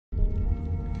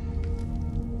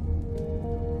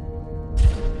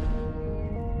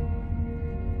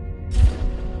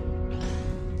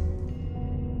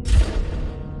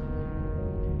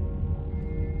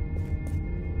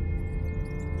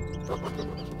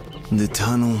The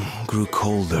tunnel grew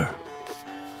colder.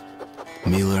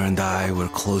 Miller and I were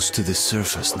close to the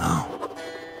surface now.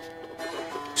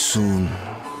 Soon,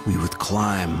 we would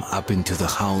climb up into the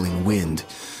howling wind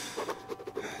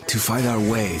to fight our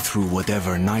way through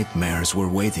whatever nightmares were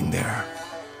waiting there.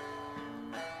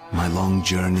 My long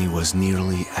journey was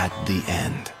nearly at the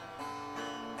end.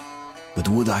 But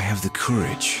would I have the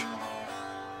courage,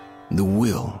 the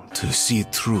will to see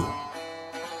it through?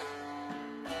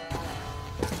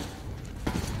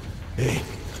 Hey,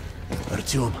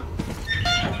 Artyom.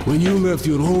 When you left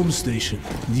your home station,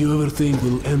 do you ever think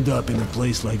we'll end up in a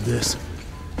place like this?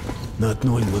 Not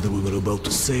knowing whether we were about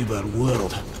to save our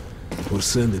world, or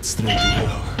send it straight to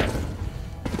hell.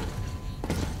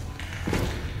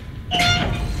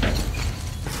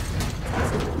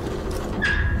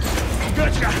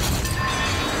 Gotcha!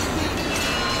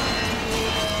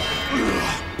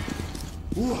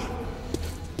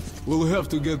 We'll have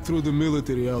to get through the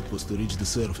military outpost to reach the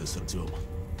surface, Artyom.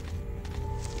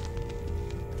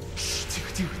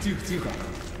 Тихо.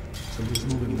 Something's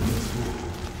moving in the next room.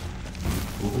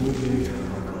 Open the gate.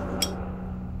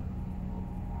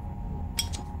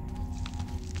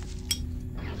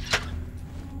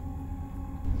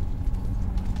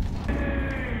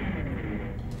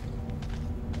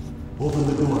 Open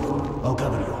the door. I'll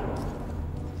cover you.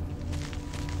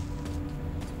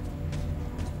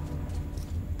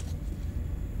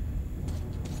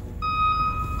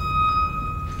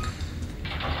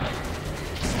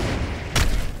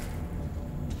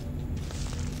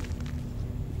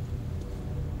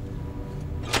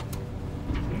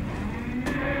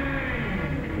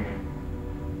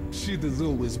 Shit is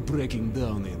always breaking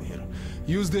down in here.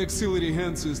 Use the auxiliary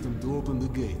hand system to open the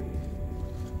gate.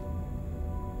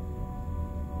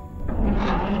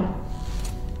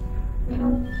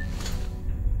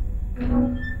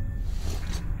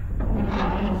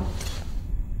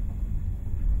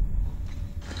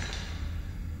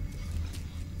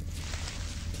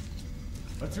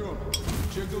 Artyom,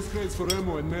 check those crates for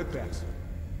ammo and medpacks.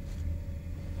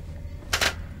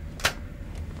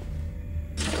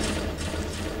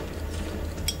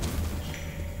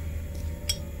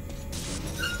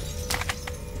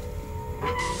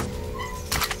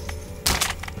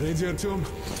 Ready, Artyom?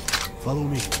 Follow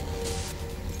me.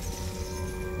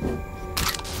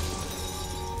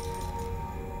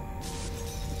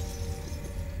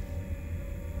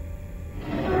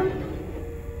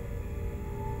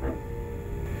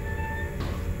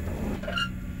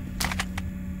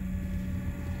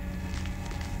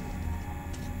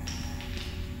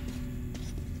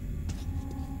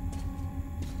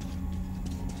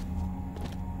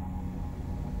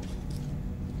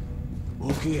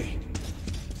 Okay.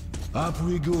 Up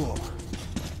we go.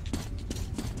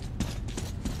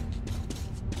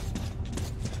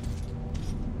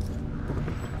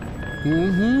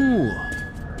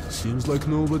 Seems like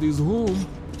nobody's home.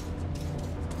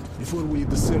 Before we hit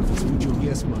the surface, put your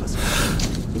gas mask.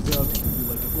 Without it, you'll be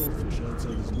like a goldfish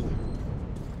outside his wall.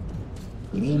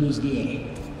 We're almost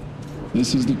there.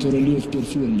 This is the Korolev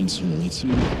Performance Hall. It's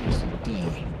really close to the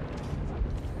tower.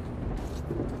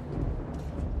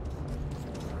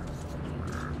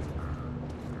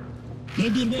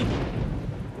 Набирай!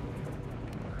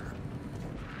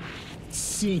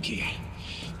 Суки!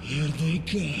 Here they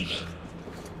come!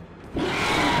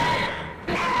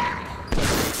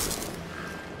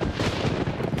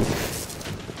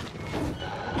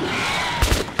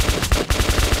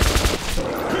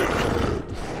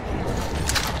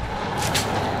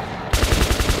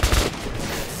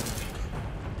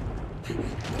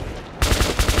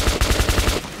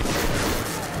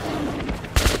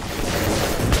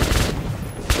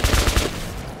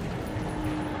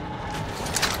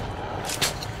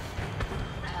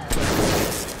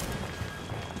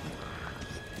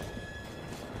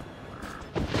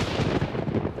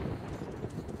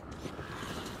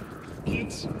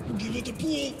 Let's give it a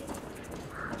pull.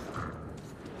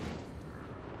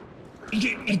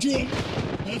 Okay, Artyom,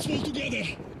 let's pull together.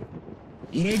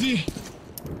 You ready?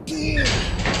 Pull!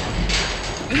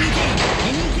 А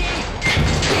ну-ка!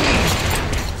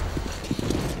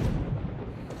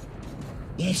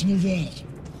 Let's move out.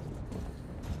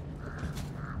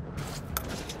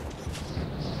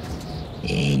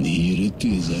 And here it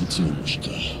is,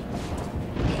 Artyomушка.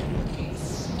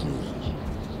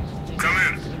 Come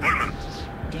in.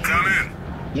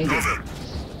 Over.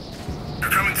 You're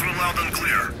coming through loud and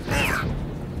clear. Over.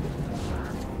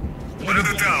 We're at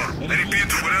the tower. I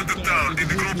repeat, we're at the tower. Did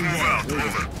the group move out?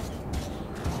 Over.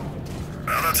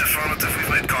 Well, that's affirmative. We've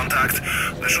made contact.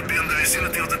 They should be in the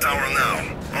vicinity of the tower now.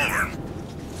 Over.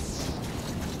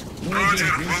 Roger,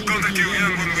 we'll contact you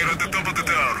again when we're at the top of the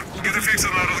tower. Get a fix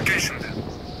on our location.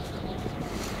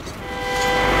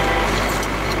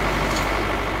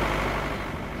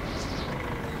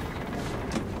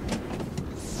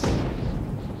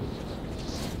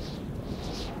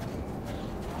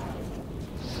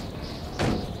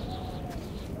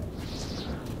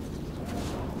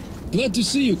 Glad to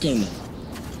see you, Colonel.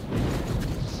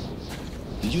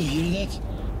 Did you hear that?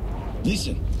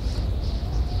 Listen.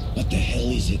 What the hell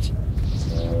is it?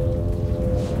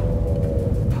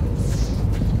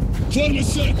 Form a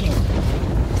circle!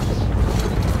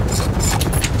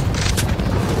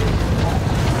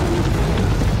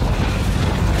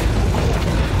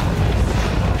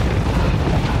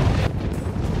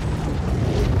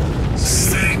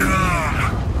 Stay calm.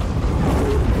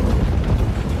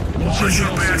 Watch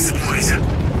your backs, boys.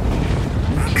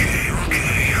 Okay.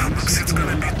 Looks it's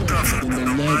gonna be tougher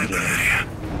than the library.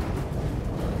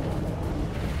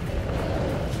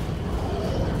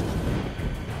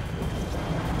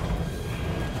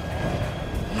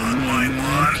 On my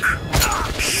mark.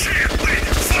 Shit, wait,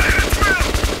 fire at will!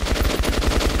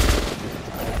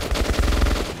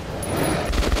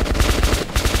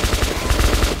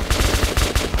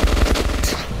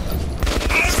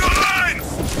 Hold the line!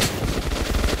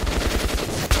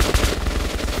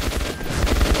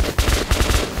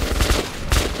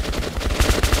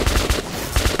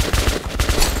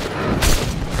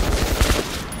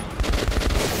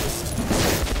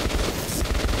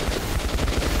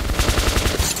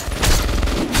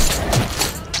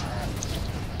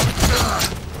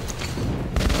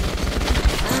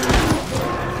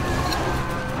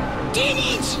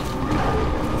 Demons!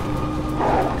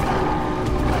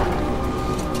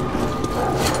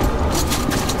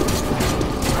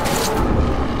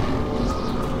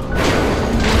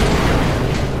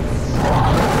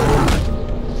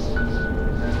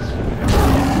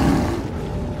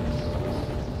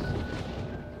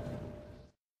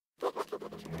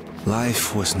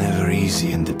 Life was never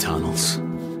easy in the tunnels,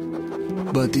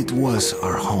 but it was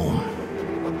our home.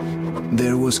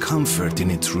 There was comfort in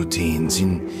its routines,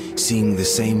 in seeing the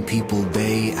same people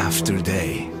day after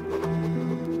day.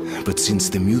 But since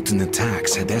the mutant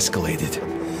attacks had escalated,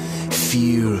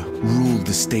 fear ruled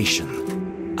the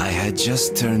station. I had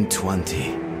just turned 20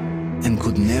 and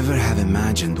could never have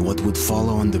imagined what would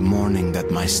follow on the morning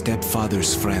that my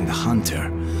stepfather's friend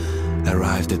Hunter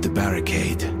arrived at the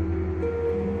barricade.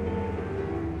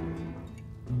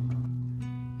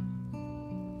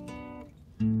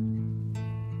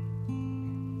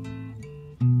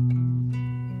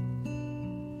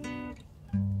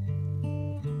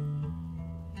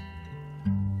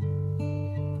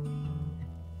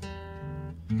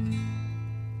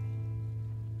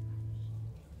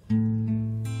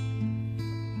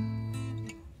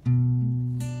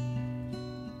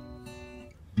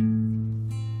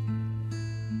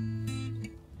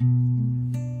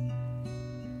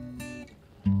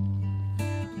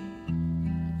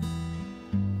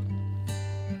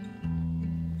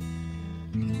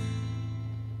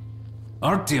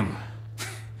 Artyom,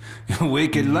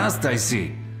 awake at last, I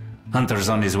see. Hunter's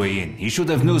on his way in. He should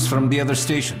have news from the other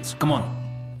stations. Come on.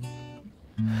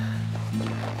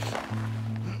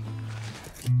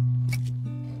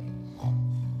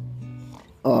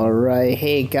 Alright,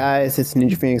 hey guys, it's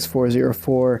Ninja Phoenix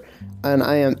 404, and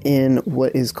I am in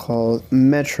what is called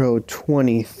Metro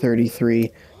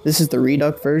 2033. This is the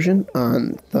Reduc version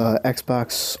on the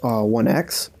Xbox One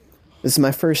X. This is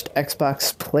my first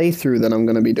Xbox playthrough that I'm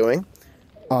going to be doing.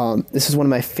 This is one of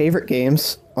my favorite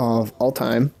games of all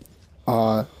time,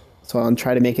 so I'll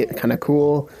try to make it kind of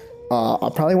cool. I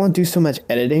probably won't do so much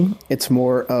editing. It's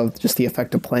more of just the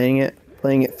effect of playing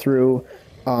it through.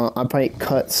 I'll probably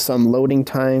cut some loading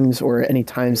times or any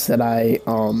times that I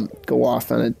go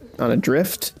off on a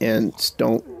drift and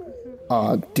don't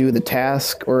do the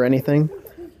task or anything.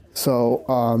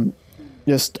 So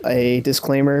just a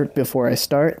disclaimer before I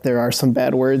start, there are some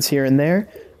bad words here and there.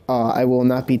 I will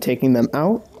not be taking them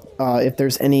out. If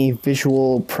there's any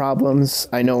visual problems,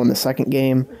 I know in the second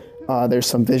game there's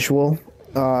some visual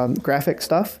graphic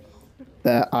stuff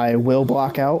that I will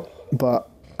block out, but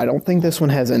I don't think this one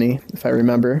has any, if I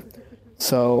remember.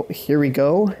 So here we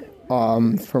go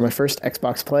for my first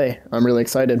Xbox play. I'm really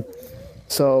excited.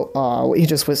 So what you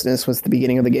just witnessed was the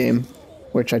beginning of the game,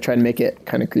 which I tried to make it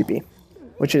kind of creepy,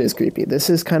 which it is creepy. This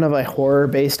is kind of a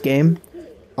horror-based game.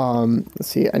 Let's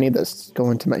see, I need to go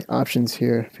into my options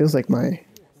here. Feels like my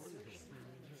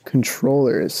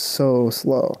controller is so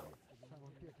slow.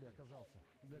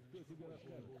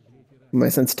 My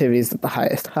sensitivity is at the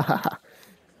highest.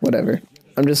 Whatever.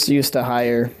 I'm just used to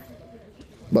higher,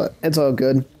 but it's all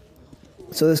good.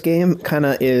 So this game kind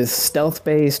of is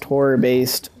stealth-based,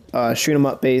 horror-based, shoot 'em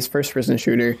up based, first-person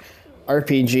shooter,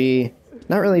 RPG.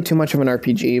 Not really too much of an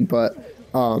RPG, but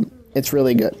it's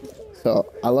really good. So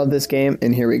I love this game,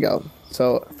 and here we go.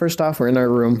 So first off, we're in our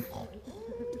room.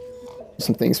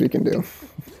 Some things we can do.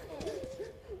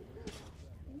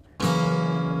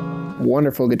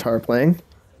 Wonderful guitar playing.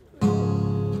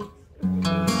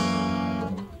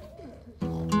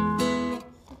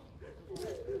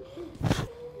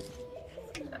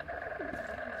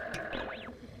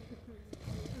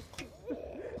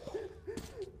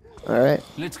 All right.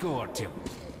 Let's go, Artyom.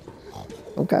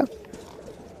 Okay.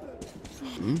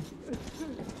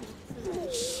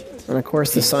 And of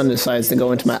course, the sun decides to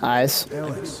go into my eyes.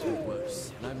 Alex,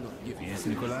 Yes,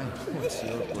 Nikolai?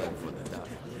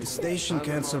 the station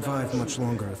can't survive much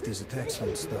longer if these attacks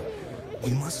don't stop.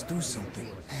 We must do something.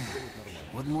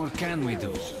 What more can we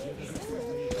do?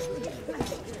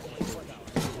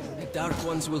 The Dark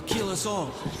Ones will kill us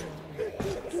all.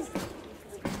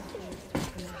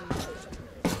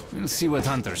 We'll see what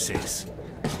Hunter says.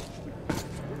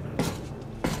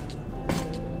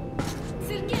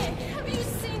 Sergei, have you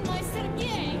seen my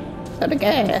Sergei?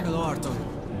 Okay. Hello, Artyom.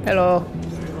 Hello.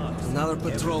 Another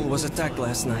patrol was attacked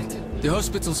last night. The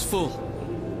hospital's full.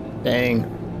 Dang.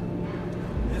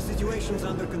 The situation's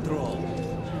under control.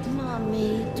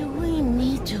 Mommy, do we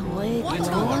need to wait? What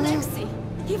about Alexei?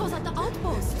 He was at the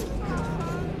outpost.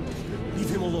 Leave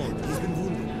him alone. He's been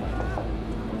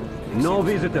wounded. No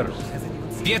visitors.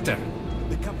 Pieter!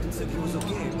 The captain said he was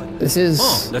okay, but This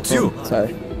is. that's you.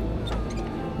 Sorry.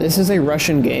 This is a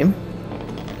Russian game.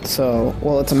 So,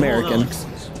 well, it's American.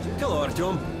 hello,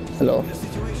 Artyom. Hello.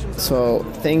 So,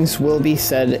 things will be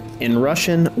said in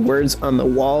Russian. Words on the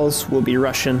walls will be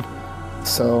Russian.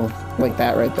 So, like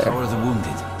that right How there. are the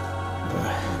wounded?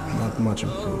 Not much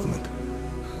improvement.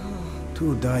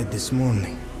 2 died this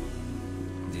morning.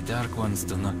 The Dark Ones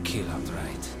do not kill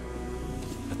outright,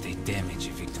 but they damage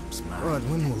a victim's mind. God,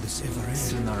 when will this ever end?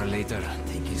 Sooner or later,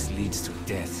 this leads to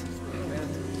death.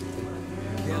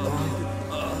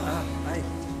 I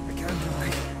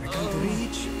can't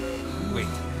reach. Wait,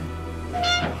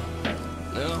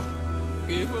 No.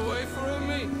 Keep away from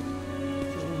me.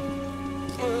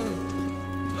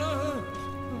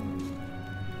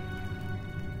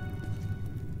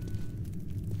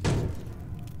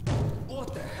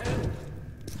 What the hell?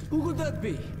 Who could that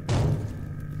be?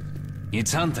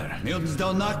 it's Hunter. Mutants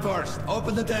don't knock first.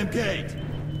 Open the damn gate.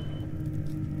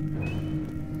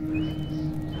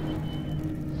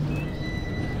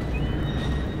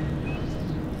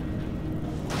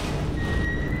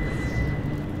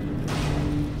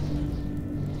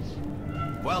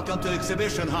 Welcome to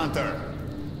Exhibition, Hunter.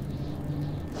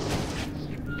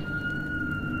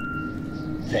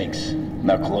 Thanks.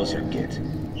 Now closer, kid.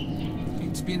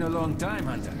 It's been a long time,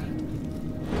 Hunter.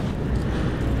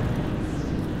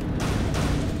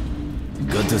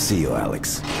 Good to see you,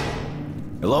 Alex.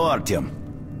 Hello, Artyom.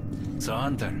 So,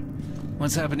 Hunter,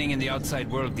 what's happening in the outside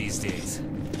world these days?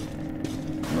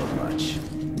 Not much.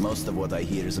 Most of what I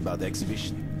hear is about the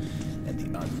exhibition and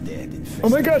the undead infested. Oh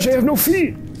my gosh, I have no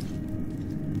feet!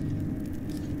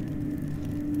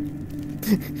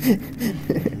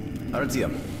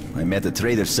 Artyom, I met a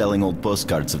trader selling old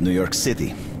postcards of New York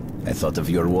City. I thought of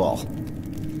your wall.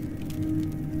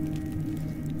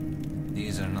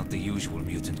 These are not the usual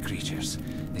mutant creatures.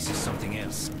 This is something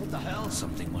else. What the hell?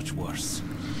 Something much worse.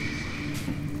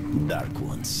 Dark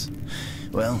ones.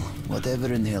 Well,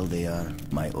 whatever in hell they are,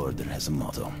 my order has a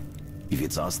motto. If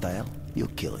it's hostile, you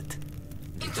kill it.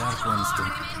 The Dark Ones do...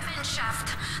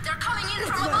 Shaft. They're coming in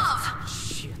from above.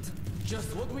 Shit.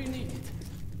 Just what we needed.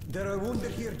 There are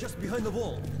wounded here just behind the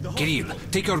wall. The Kirill,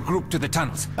 take your group to the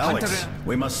tunnels. Alex,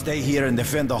 we must stay here and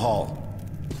defend the hall.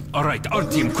 All right,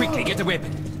 Artyom, quickly, get a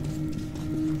weapon.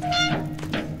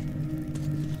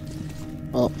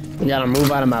 Oh, you gotta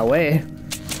move out of my way.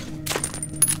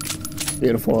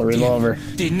 Beautiful revolver.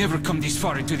 They never come this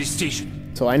far into this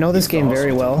station. So I know this game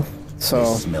very well,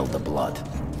 so Smell the blood.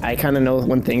 I kind of know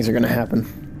when things are gonna happen.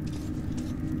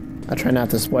 I try not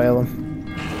to spoil them.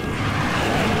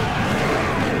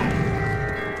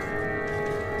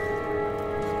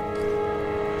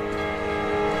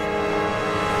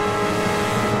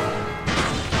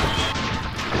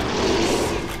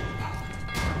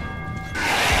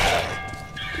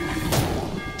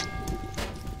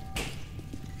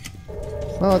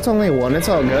 Well, it's only one. It's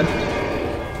all good.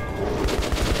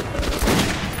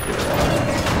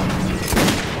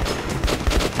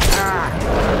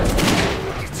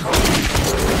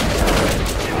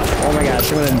 Oh my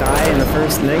gosh, I'm gonna die in the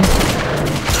first thing.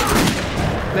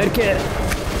 Medkit.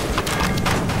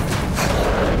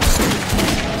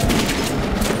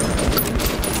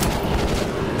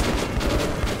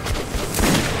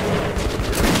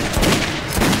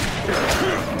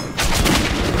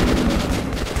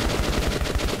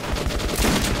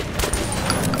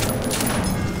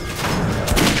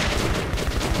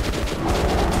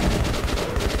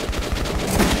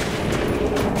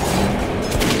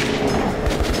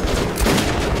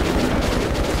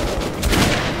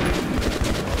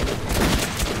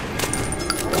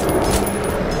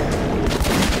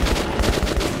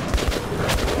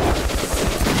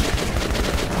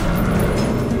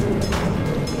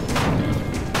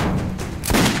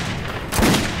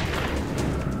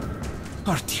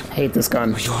 Artyom, Hate this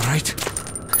gun. are you alright?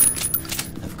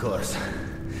 Of course.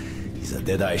 He's a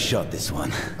dead-eye shot, this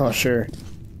one. Oh, sure.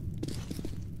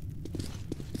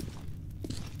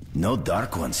 No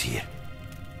Dark Ones here.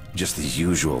 Just the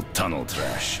usual tunnel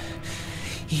trash.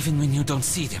 Even when you don't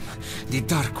see them, the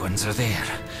Dark Ones are there.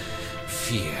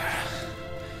 Fear.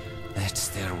 That's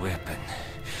their weapon.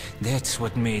 That's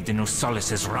what made the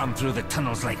Nosalises run through the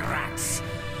tunnels like rats.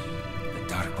 The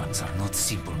Dark Ones are not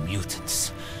simple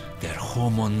mutants. They're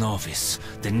Homo Novus,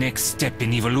 the next step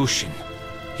in evolution.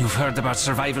 You've heard about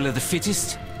survival of the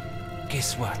fittest?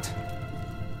 Guess what?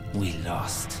 We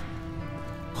lost.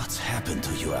 What's happened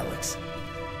to you, Alex?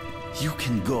 You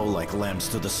can go like lambs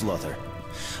to the slaughter.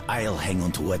 I'll hang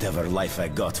on to whatever life I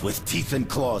got with teeth and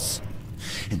claws.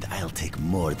 And I'll take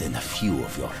more than a few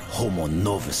of your Homo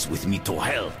Novus with me to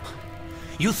hell.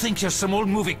 You think you're some old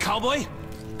movie cowboy?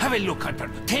 Have a look, Hunter.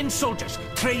 10 soldiers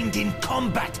trained in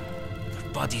combat. Their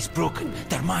bodies broken,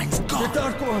 their minds gone. The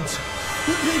Dark Ones!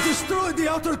 They destroyed the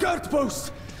outer guard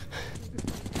post!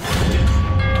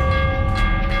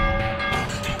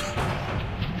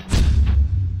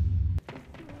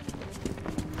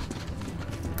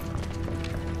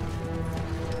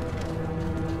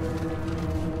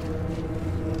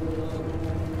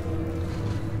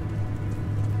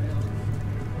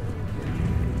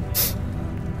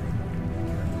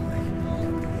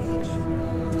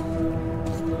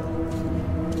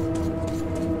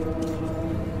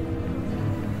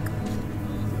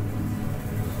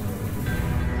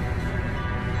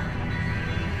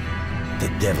 The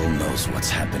devil knows what's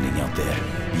happening out there,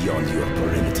 beyond your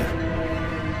perimeter.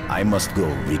 I must go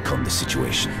recon the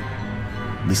situation.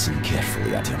 Listen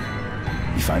carefully, Artyom.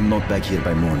 If I'm not back here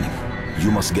by morning,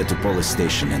 you must get to Polis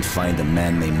Station and find a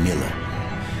man named Miller.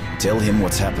 Tell him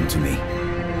what's happened to me,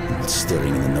 and what's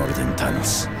stirring in the northern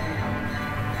tunnels.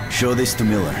 Show this to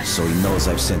Miller, so he knows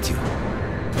I've sent you.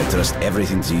 I trust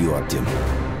everything to you, Artyom.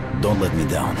 Don't let me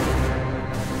down.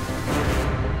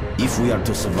 If we are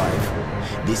to survive,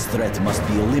 this threat must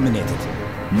be eliminated,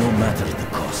 no matter the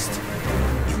cost.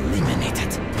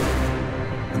 Eliminated.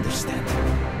 Understand?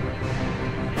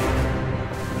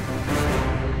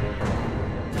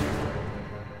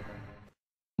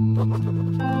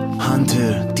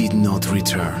 Hunter did not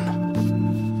return.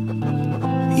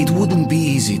 It wouldn't be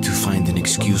easy to find an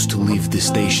excuse to leave the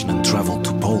station and travel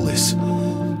to Polis,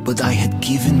 but I had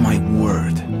given my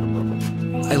word.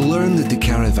 I learned that the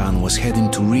caravan was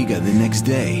heading to Riga the next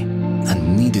day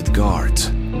and needed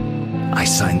guards. I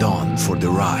signed on for the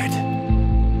ride.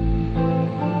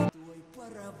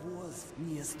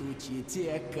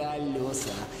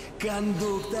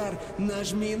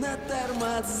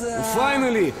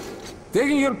 Finally!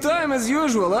 Taking your time as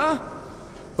usual, huh?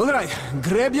 Alright,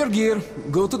 grab your gear,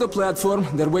 go to the platform,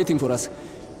 they're waiting for us.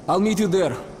 I'll meet you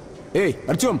there. Hey,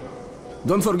 Artyom,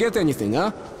 don't forget anything,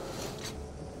 huh?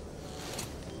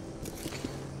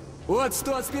 Вот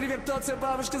стоц перевертоться,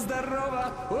 бабушка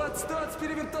здорова. Вот стоц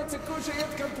перевертоться, кушает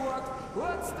компот.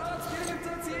 Вот стоц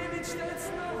перевертоться и мечтает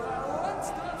снова. Вот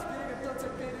стоц перевертоться,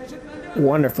 пережить на нем.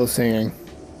 Wonderful singing.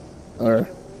 Or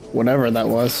whatever that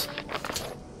was.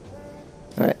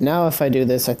 Alright, now if I do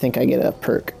this, I think I get a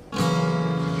perk.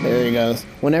 There he goes.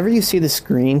 Whenever you see the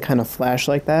screen kind of flash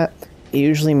like that, it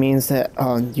usually means that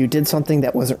you did something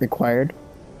that wasn't required,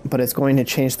 but it's going to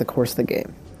change the course of the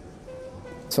game.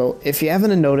 So if you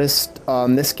haven't noticed,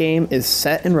 this game is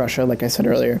set in Russia, like I said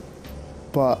earlier,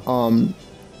 but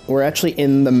we're actually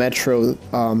in the Metro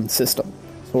system,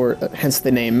 or hence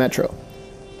the name Metro.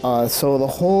 So the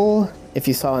whole, if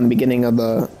you saw in the beginning of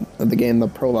the game, the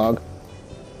prologue,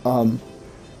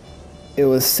 it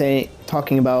was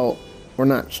talking about, or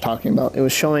not talking about, it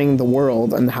was showing the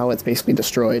world and how it's basically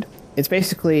destroyed. It's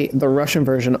basically the Russian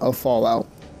version of Fallout.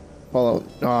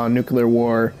 Fallout, nuclear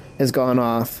war has gone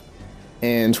off,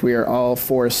 and we are all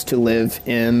forced to live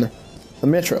in the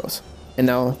Metros. And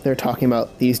now they're talking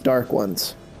about these dark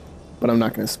ones, but I'm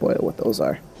not going to spoil what those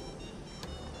are.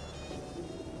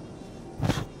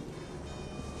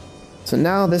 So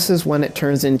now this is when it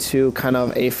turns into kind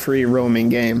of a free roaming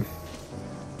game.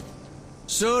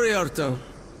 Sorry, Artyom.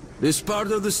 This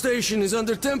part of the station is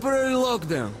under temporary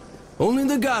lockdown. Only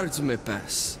the guards may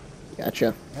pass.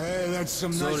 Gotcha. Hey, that's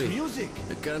some Sorry. nice music.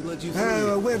 I can't let you Hey,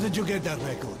 through. where did you get that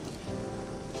record?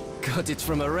 Got it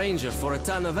from a ranger for a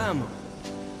ton of ammo.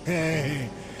 Hey,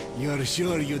 you're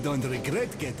sure you don't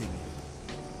regret getting it?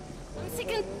 I'm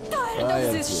sick and tired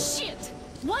of this shit.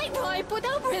 Why do I put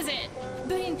up with it?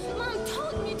 Bane, Mom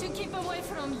told me to keep away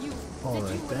from you.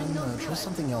 Alright then, try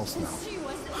something else now.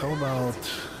 How about...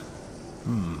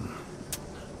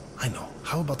 I know.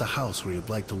 How about a house where you'd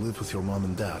like to live with your mom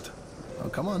and dad? Oh,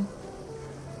 come on.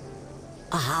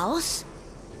 A house?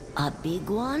 A big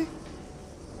one?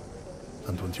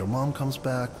 And when your mom comes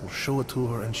back, we'll show it to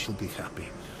her and she'll be happy.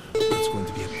 It's going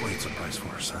to be a great surprise for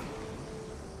her, son.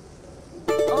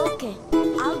 Okay,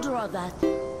 I'll draw that.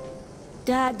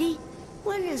 Daddy,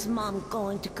 when is Mom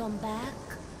going to come back?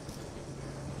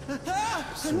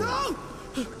 No!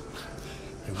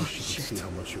 I wish you could see how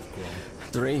much you've grown.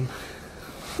 Dream.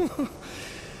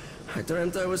 I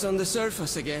dreamt I was on the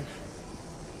surface again.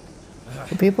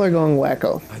 The people are going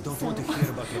wacko. I don't want to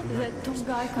hear about it. The top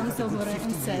guy comes over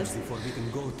and says,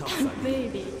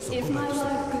 "Baby, if my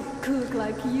wife could cook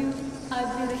like you,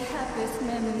 I'd be the happiest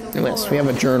man in the world." Anyways, we have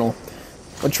a journal.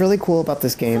 What's really cool about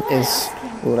this game is...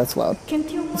 Oh, that's loud.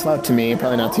 It's loud to me,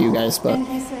 probably not to you guys, but...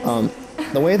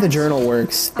 the way the journal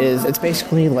works is it's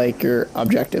basically like your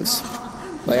objectives.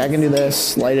 Like, I can do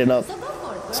this, light it up.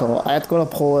 So, I have to go to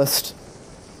pull list.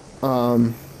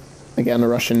 Again, a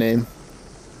Russian name.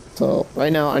 So,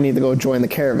 right now, I need to go join the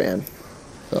caravan.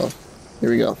 So, here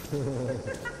we go.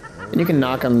 And you can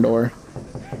knock on the door.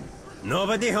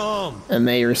 Nobody home. And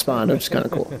they respond, which is kind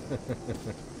of cool.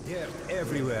 Dirt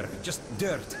everywhere, just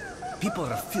dirt. People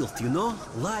are filth, you know?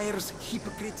 Liars,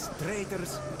 hypocrites,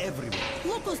 traitors, everywhere.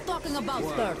 Look who's talking about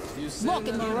dirt.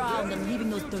 Walking around and leaving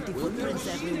those dirty footprints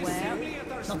everywhere.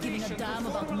 Not giving a damn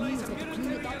about me so to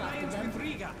clean it up after them.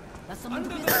 That's some of the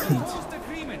business.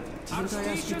 Didn't I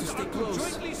ask you to stay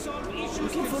close?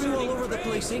 Looking for you all over the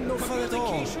place ain't no fun at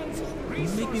all. You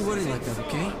make me worry like that,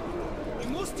 okay?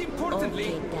 Most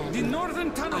importantly, the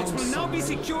northern tunnels will now be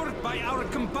secured by our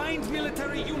combined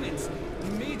military units.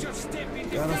 A major step in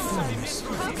defense of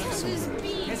the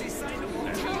metro as a sign of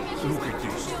Look at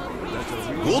this.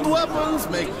 Good weapons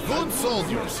make good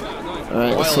soldiers.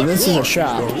 Alright, so this is a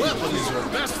shop.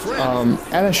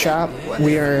 At a shop,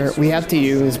 we have to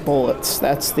use bullets.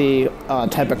 That's the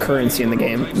type of currency in the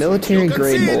game. Military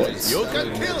grade bullets.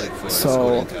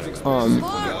 So,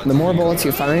 the more bullets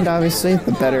you find, obviously,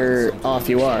 the better off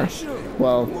you are.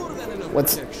 Well,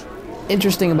 what's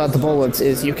interesting about the bullets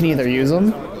is you can either use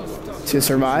them to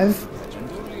survive,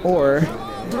 or...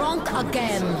 Drunk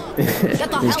again. Get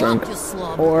the he's hell drunk. up, you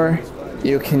slob. Or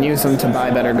you can use them to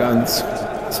buy better guns.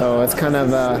 So it's kind of,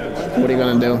 what are you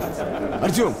gonna do?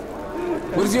 Artyom,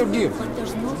 where's your gear?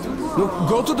 Look,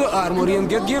 go to the armory and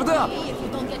get geared up.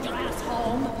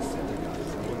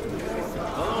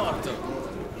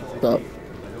 So,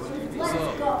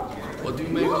 What do you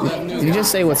make of that did you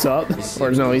just say what's up?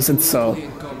 Or no, he said so.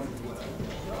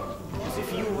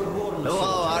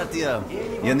 Hello, Artyom.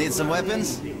 You need some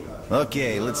weapons?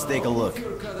 Okay, let's take a look.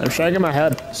 I'm shaking my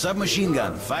head. Submachine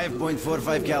gun,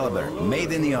 5.45 caliber,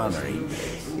 made in the armory.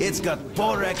 It's got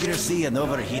poor accuracy and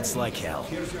overheats like hell.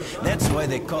 That's why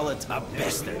they call it a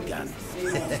bastard gun.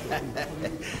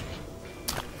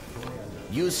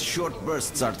 Use short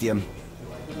bursts, Artyom.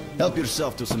 Help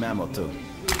yourself to some ammo, too.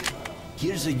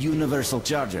 Here's a universal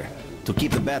charger to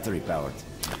keep the battery powered.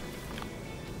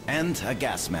 And a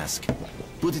gas mask.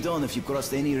 Put it on if you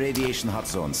crossed any radiation hot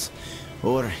zones.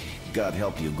 Or, God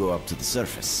help you, go up to the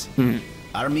surface.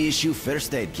 Army issue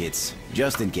first aid kits,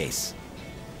 just in case.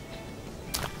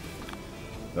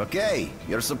 Okay,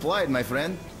 you're supplied, my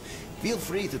friend. Feel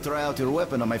free to try out your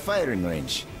weapon on my firing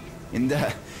range. And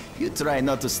you try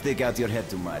not to stick out your head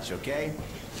too much, okay?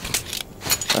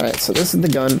 Alright, so this is the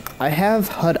gun. I have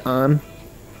HUD on,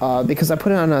 because I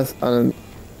put it on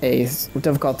a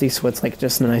difficulty so it's like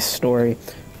just a nice story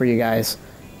for you guys.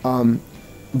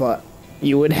 But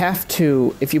you would have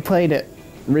to, if you played it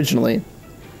originally,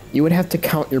 you would have to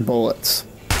count your bullets.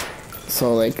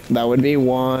 So like, that would be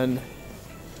 1,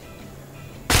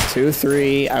 2,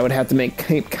 3, I would have to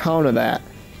keep count of that.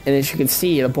 And as you can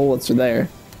see, the bullets are there.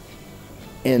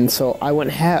 And so I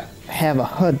wouldn't have a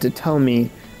HUD to tell me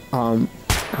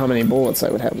how many bullets I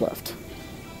would have left.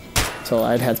 So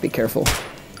I'd have to be careful.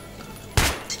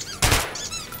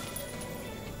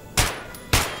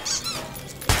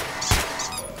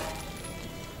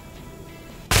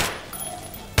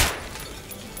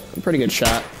 A pretty good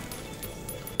shot.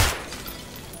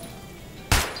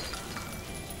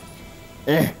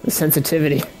 The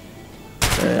sensitivity.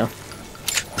 There we go.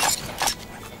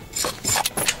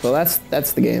 So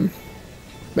that's the game.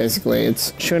 Basically,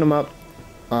 it's shoot 'em up,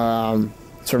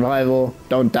 survival,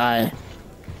 don't die.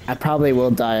 I probably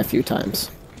will die a few times.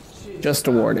 Just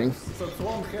a warning. It's a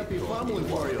strong, happy family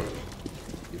for you.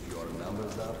 If your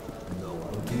numbers up, no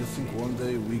one. Do you think one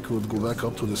day we could go back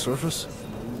up to the surface?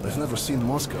 I've never seen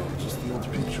Moscow, just the old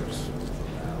pictures.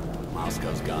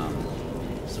 Moscow's gone.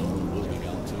 Soon we'll be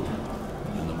gone too.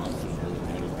 And the monsters will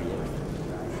inherit the earth.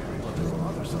 But there are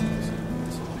other sides.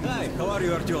 Hi, how are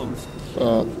you, Artyom?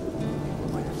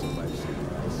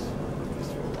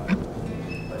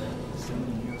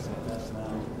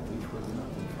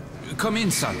 come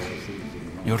in, son.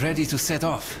 You're ready to set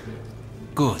off?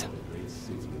 Good.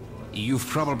 You've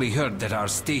probably heard that our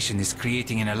station is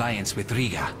creating an alliance with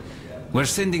Riga. We're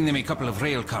sending them a couple of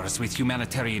rail cars with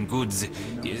humanitarian goods,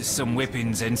 some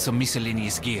weapons, and some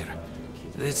miscellaneous gear.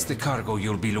 That's the cargo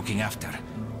you'll be looking after.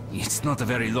 It's not a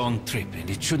very long trip, and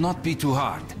it should not be too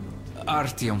hard.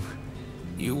 Artyom,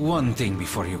 one thing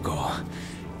before you go.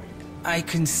 I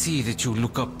can see that you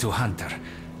look up to Hunter,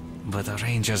 but a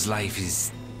ranger's life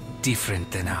is different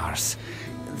than ours.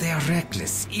 They are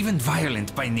reckless, even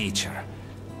violent by nature.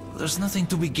 There's nothing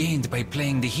to be gained by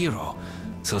playing the hero,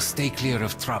 so stay clear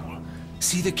of trouble.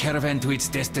 See the caravan to its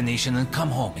destination and come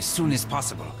home as soon as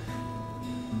possible.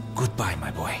 Goodbye, my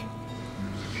boy.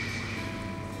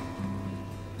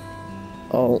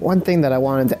 Oh, one thing that I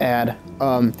wanted to add.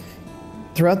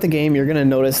 Throughout the game, you're going to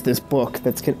notice this book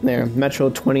that's there, Metro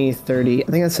 2030. I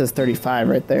think it says 35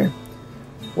 right there.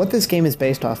 What this game is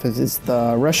based off is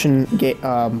the Russian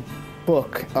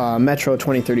book, Metro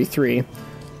 2033,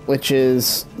 which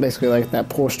is basically like that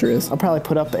poster is. I'll probably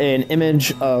put up an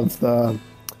image of the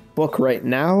book right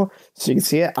now so you can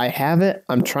see it. I have it.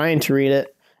 I'm trying to read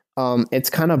it. It's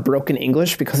kind of broken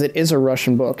English because it is a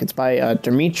Russian book. It's by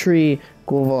Dmitry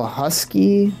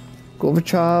Golovsky,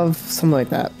 Gorbachev, something like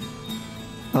that.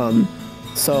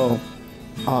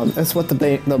 That's what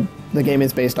the game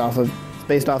is based off of. It's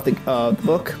based off the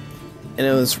book, and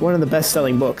it was one of the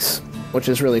best-selling books, which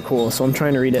is really cool. So I'm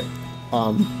trying to read it.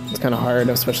 It's kind of hard,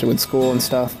 especially with school and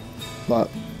stuff, but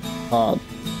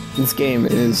this game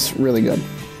is really good.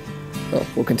 So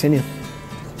we'll continue.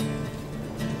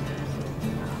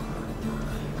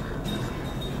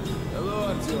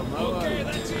 Hello, Artyom. How are you?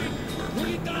 That's it. Put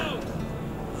it down.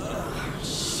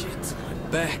 Shit, my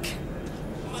back.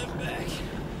 My back.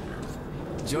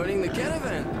 Joining the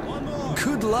caravan.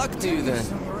 Good luck to you then.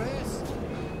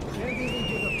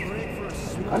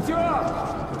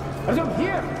 Artyom! Artyom,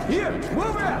 here!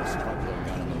 Move it!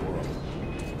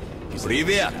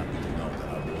 Привет!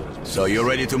 So you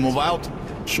ready to move out?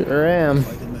 Sure am.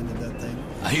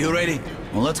 Are you ready?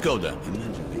 Well, let's go then.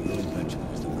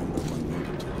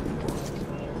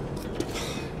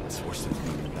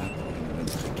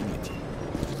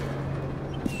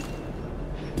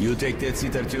 You take that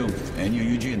seat, Artyom, and you,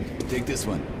 Eugene, take this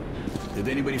one. Did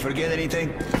anybody forget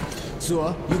anything?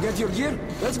 So, you get your gear?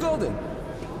 Let's go then.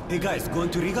 Hey guys, going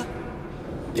to Riga?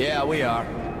 Yeah, we are.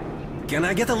 Can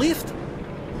I get a lift?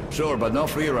 Sure, but no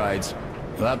free rides.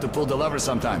 You'll have to pull the lever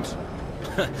sometimes.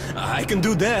 I can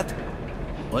do that.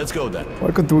 Let's go then.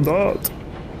 I could do that.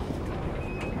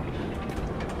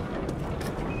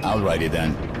 Alrighty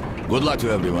then. Good luck to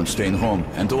everyone staying home,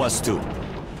 and to us too.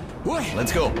 Boy,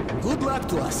 let's go. Good luck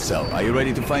to us. So, are you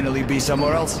ready to finally be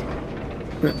somewhere else?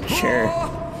 Sure.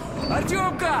 Oh,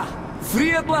 Artyomka!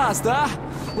 Free at last, huh?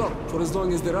 Well, for as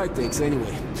long as the ride takes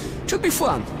anyway. Should be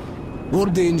fun. More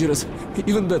dangerous.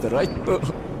 Even better, right?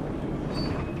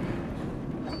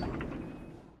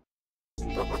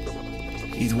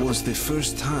 It was the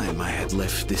first time I had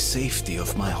left the safety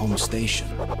of my home station.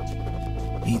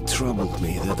 It troubled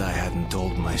me that I hadn't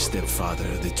told my stepfather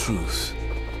the truth.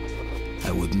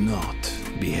 I would not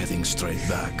be heading straight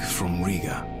back from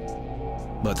Riga.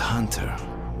 But Hunter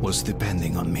was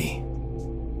depending on me.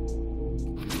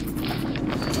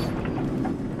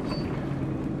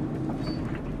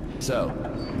 So,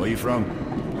 where you from?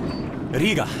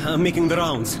 Riga. I'm making the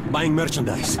rounds, buying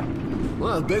merchandise.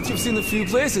 Well, I bet you've seen a few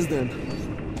places then.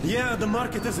 Yeah, the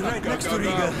market is right next to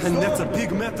Riga, and that's a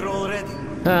big metro already.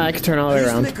 I can turn all the way I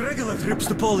around. used to make regular trips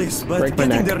to Polis, but Break my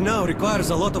getting neck. there now requires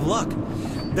a lot of luck.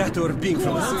 That or being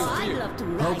from a city.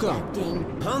 How come?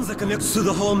 Hansa connects to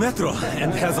the whole metro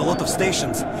and has a lot of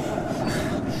stations,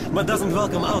 but doesn't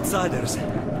welcome outsiders.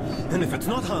 And if it's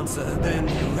not Hansa, then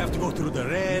you have to go through the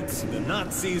Reds, the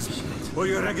Nazis, or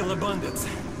your regular bandits.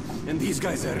 And these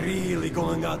guys are really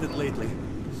going at it lately.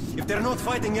 If they're not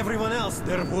fighting everyone else,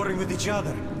 they're warring with each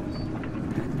other. I've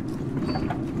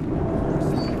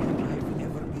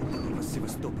never been to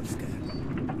Novosevastopolskaya.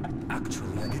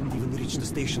 Actually, I didn't even reach the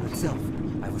station itself.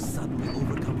 I was suddenly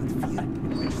overcome with fear.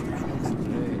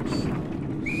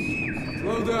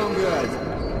 Slow down, guys.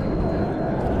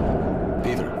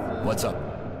 Peter, what's up?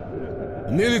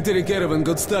 A military caravan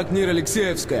got stuck near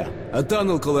Alexeyevskaya. A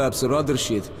tunnel collapsed or other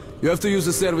shit. You have to use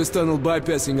a service tunnel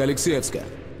bypassing Alexeyevskaya.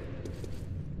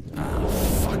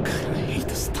 Fuck, I hate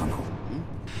this tunnel.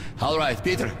 All right,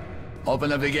 Peter,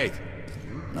 open up the gate.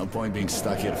 No point being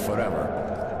stuck here forever.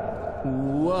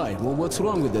 Why? Well, what's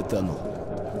wrong with that tunnel?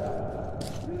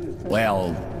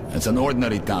 Well, it's an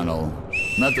ordinary tunnel.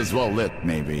 Not as well lit,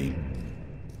 maybe.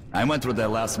 I went through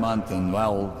that last month and,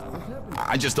 well,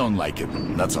 I just don't like it,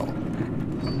 that's all.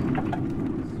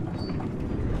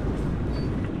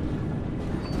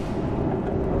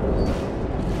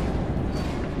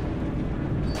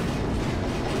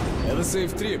 a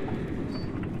safe trip.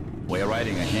 We're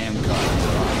riding a hand car,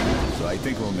 so I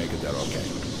think we'll make it there okay.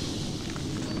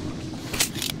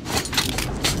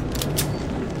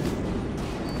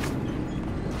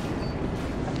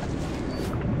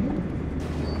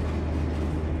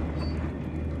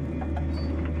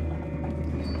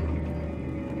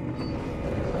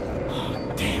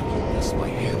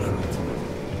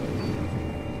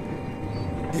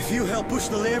 If you help push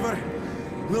the lever,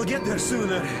 we'll get there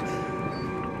sooner.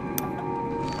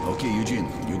 Okay, Eugene,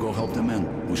 you go help the men.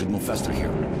 We should move faster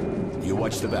here. You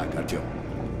watch the back, Artyom.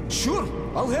 Sure,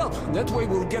 I'll help. That way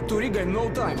we'll get to Riga in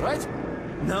no time, right?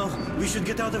 No, we should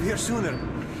get out of here sooner.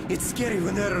 It's scary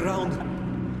when they're around.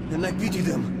 And I pity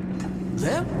them.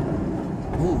 Them?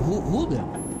 Who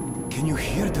them? Can you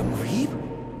hear them weep?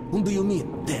 Whom do you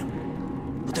mean, them?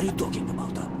 What are you talking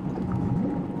about, huh?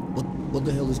 What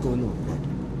the hell is going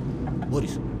on?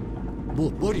 Boris?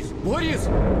 Boris!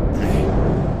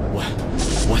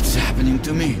 What's happening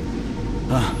to me?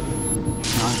 My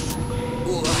head!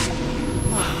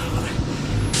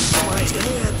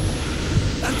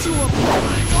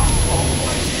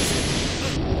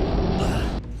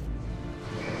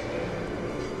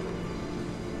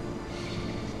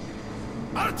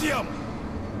 Artyom!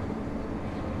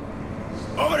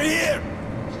 Over here!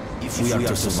 If we are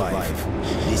to survive,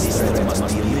 this threat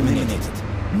must be eliminated,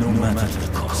 no matter the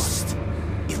cost.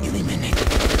 Eliminate.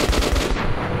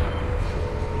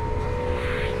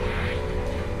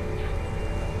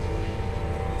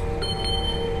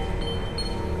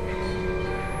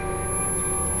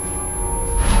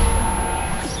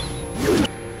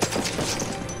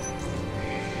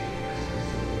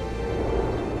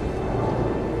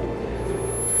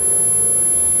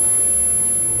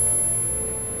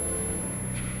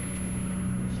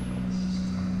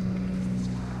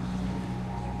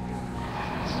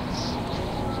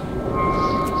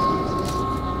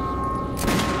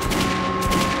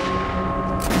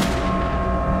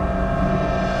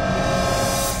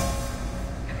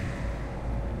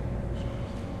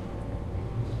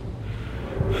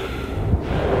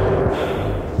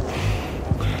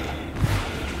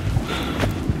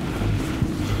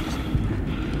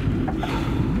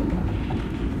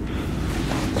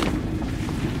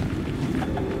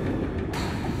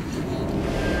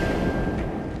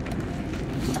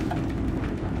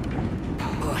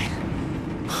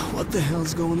 What the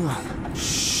hell's going on?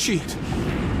 Shit!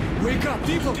 Wake up,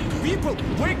 people! People!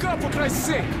 Wake up, for Christ's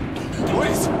sake!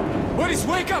 Boris! Boris,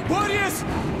 wake up! Boris!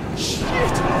 Shit!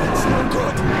 It's not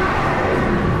good!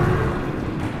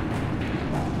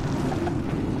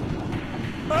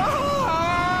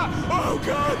 Ah! Oh,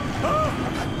 God! Ah!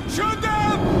 Shoot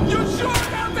them! You shoot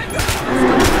them! Take them!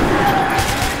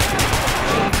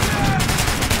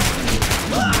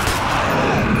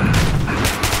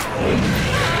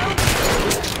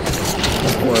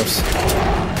 Of course.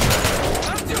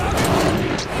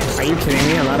 Are you kidding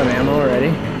me? I'm out of ammo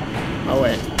already? Oh,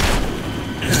 wait.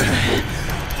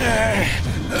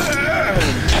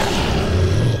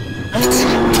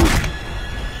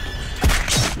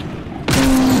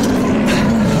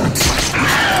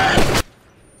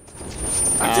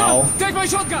 Ow. Take my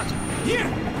shotgun! Here!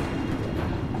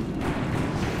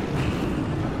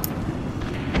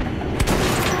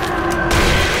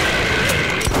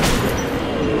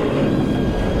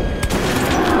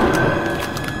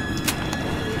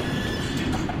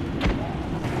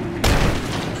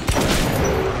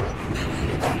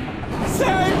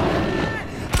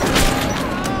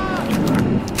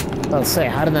 I'll say,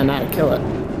 how did that not kill it?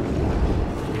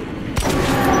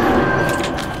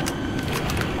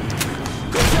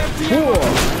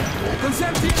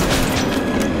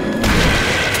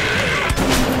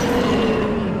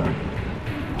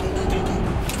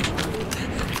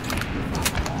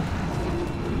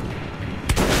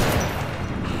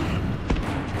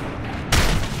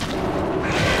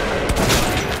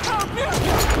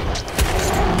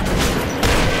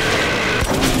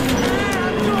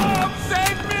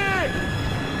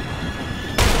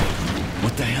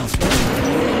 What the hell's...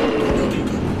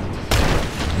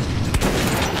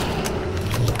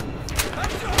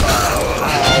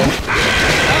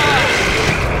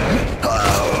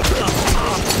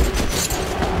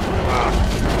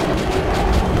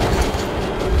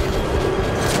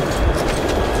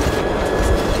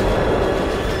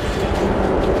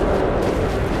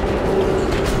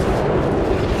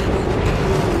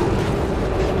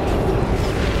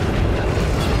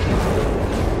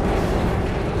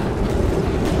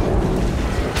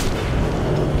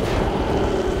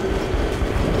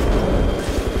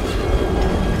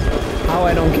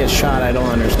 I don't get shot, I don't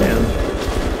understand.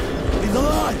 He's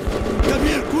alive! Come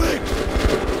here, quick!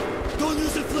 Don't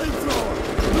use a flamethrower!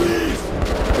 Please!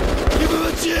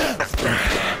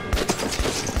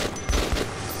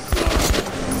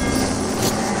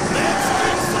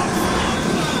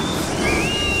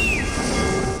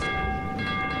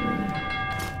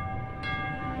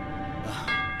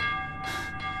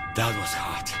 That was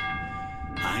hot.